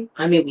going.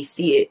 I mean, we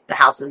see it. The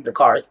houses, the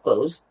cars, the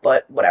clothes,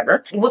 but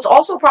whatever. What's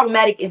also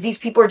problematic is these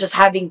people are just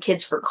having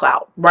kids for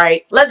clout,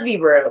 right? Let's be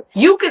real.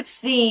 You could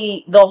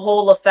see the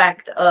whole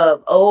effect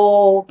of,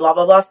 oh, blah,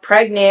 blah, blah's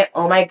pregnant.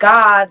 Oh my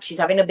God, she's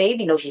having a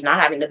baby. No, she's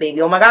not having the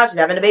baby. Oh my God, she's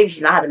having a baby.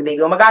 She's not having a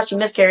baby. Oh my God, she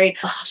miscarried.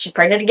 Oh, she's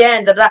pregnant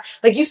again. Da, da, da.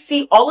 Like, you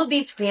see all of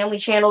these family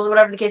channels or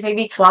whatever the case may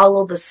be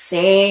follow the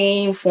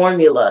same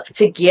formula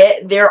to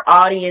get their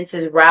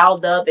audiences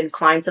riled up and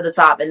climb to the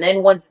top. And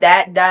then once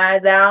that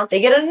dies down,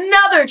 they get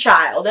another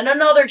child and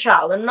another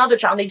child and another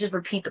child, and they just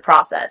repeat the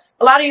process.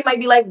 A lot of you might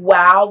be like,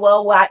 wow,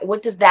 well,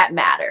 what does that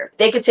matter?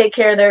 They could take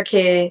care of their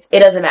kids. It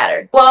doesn't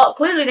matter. Well,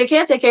 clearly they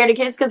can't take care of the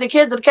kids because the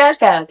kids are the cash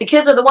cows. The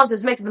kids are the ones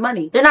that's making the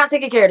money. They're not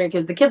taking care of their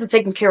kids. The kids are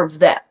taking care of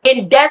them.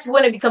 And that's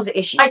when it becomes an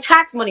issue. My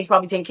tax money's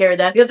probably taking care of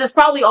them because it's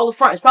probably all the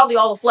front. It's probably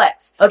all the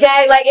flex.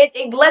 Okay? Like,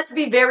 let's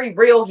be very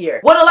real here.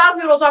 What a lot of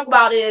people don't talk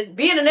about is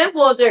being an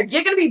influencer,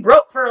 you're going to be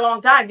broke for a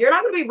long time. You're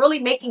not going to be really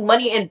making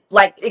money in,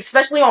 like,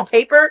 especially on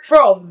paper,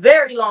 for a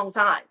very long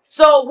time.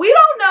 So we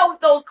don't know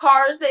if those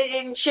cars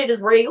and shit is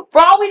real.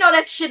 For all we know,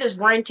 that shit is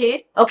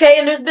rented. Okay?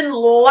 And there's been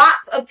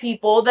lots of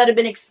people that have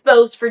been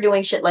exposed for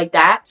doing shit like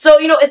that. So,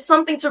 you know, it's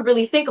something to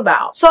really think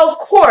about. So, of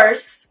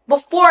course,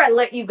 before I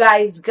let you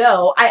guys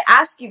go, I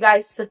ask you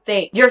guys to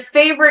think your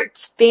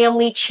favorite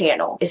family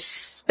channel,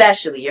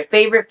 especially your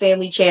favorite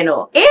family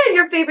channel and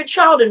your favorite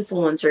child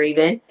influencer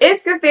even.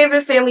 If your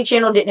favorite family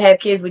channel didn't have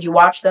kids, would you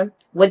watch them?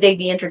 would they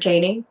be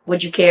entertaining?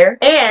 Would you care?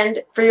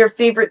 And for your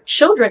favorite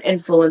children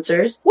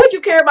influencers, would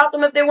you care about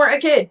them if they weren't a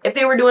kid? If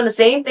they were doing the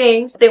same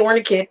things, if they weren't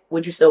a kid,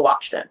 would you still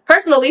watch them?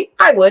 Personally,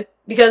 I would.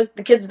 Because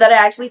the kids that I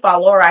actually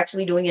follow are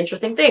actually doing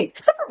interesting things.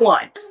 Except for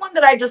one. There's one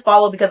that I just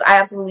follow because I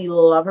absolutely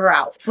love her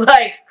outfits.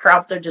 Like, her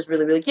outfits are just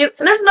really, really cute.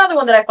 And there's another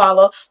one that I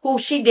follow who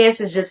she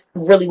dances just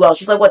really well.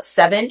 She's like, what,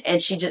 7?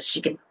 And she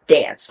can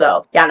dance.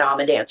 So, y'all know I'm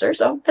a dancer.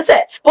 So, that's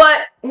it.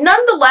 But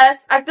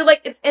nonetheless, I feel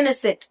like it's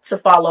innocent to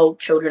follow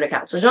children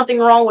accounts. There's nothing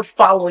wrong with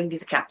following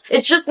these accounts.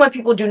 It's just when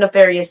people do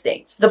nefarious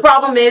things. The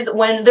problem is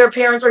when their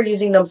parents are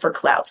using them for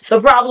clout.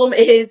 The problem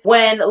is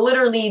when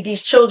literally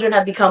these children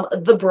have become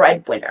the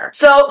breadwinner.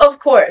 So, of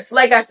course,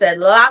 like I said,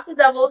 lots of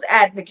devil's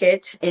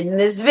advocates in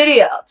this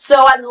video.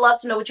 So I'd love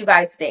to know what you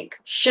guys think.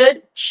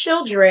 Should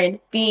children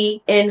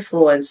be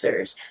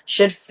influencers?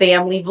 Should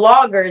family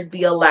vloggers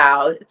be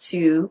allowed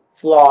to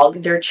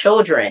vlog their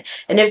children?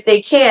 And if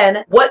they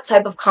can, what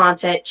type of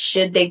content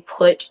should they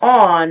put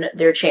on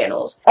their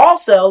channels?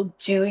 Also,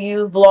 do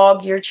you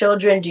vlog your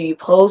children? Do you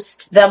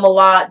post them a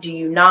lot? Do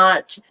you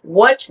not?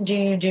 What do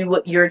you do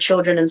with your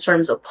children in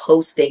terms of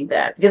posting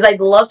them? Because I'd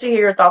love to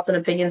hear your thoughts and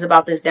opinions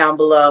about this down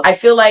below. I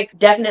feel like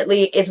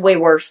definitely it's way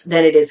worse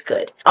than it is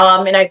good.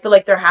 And I feel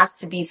like there has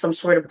to be some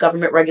sort of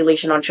government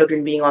regulation on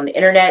children being on the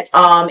internet.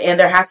 And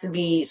there has to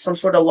be some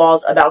sort of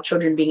laws about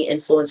children being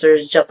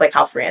influencers, just like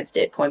how France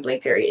did, point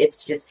blank period.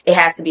 It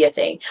has to be a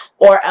thing,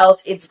 or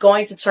else it's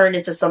going to turn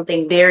into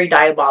something very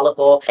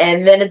diabolical,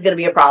 and then it's going to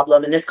be a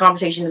problem, and this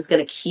conversation is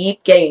going to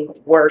keep getting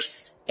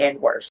worse and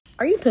worse.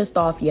 Are you pissed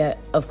off yet?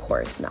 Of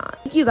course not.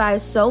 Thank you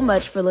guys so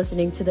much for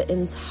listening to the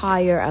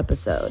entire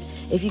episode.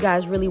 If you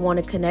guys really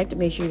want to connect,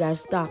 make sure you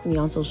guys stalk me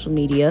on social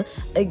media.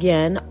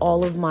 Again,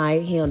 all of my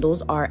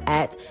handles are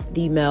at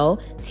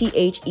TheMelle,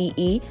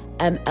 TheeMlle.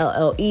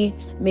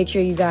 Make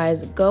sure you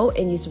guys go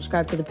and you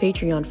subscribe to the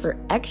Patreon for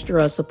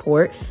extra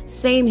support.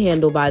 Same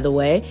handle, by the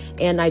way.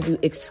 And I do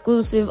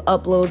exclusive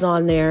uploads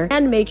on there.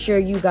 And make sure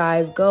you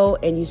guys go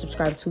and you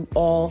subscribe to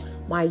all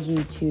my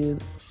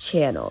YouTube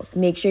channels.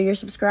 Make sure you're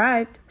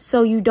subscribed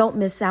so you don't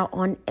miss out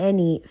on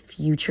any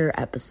future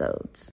episodes.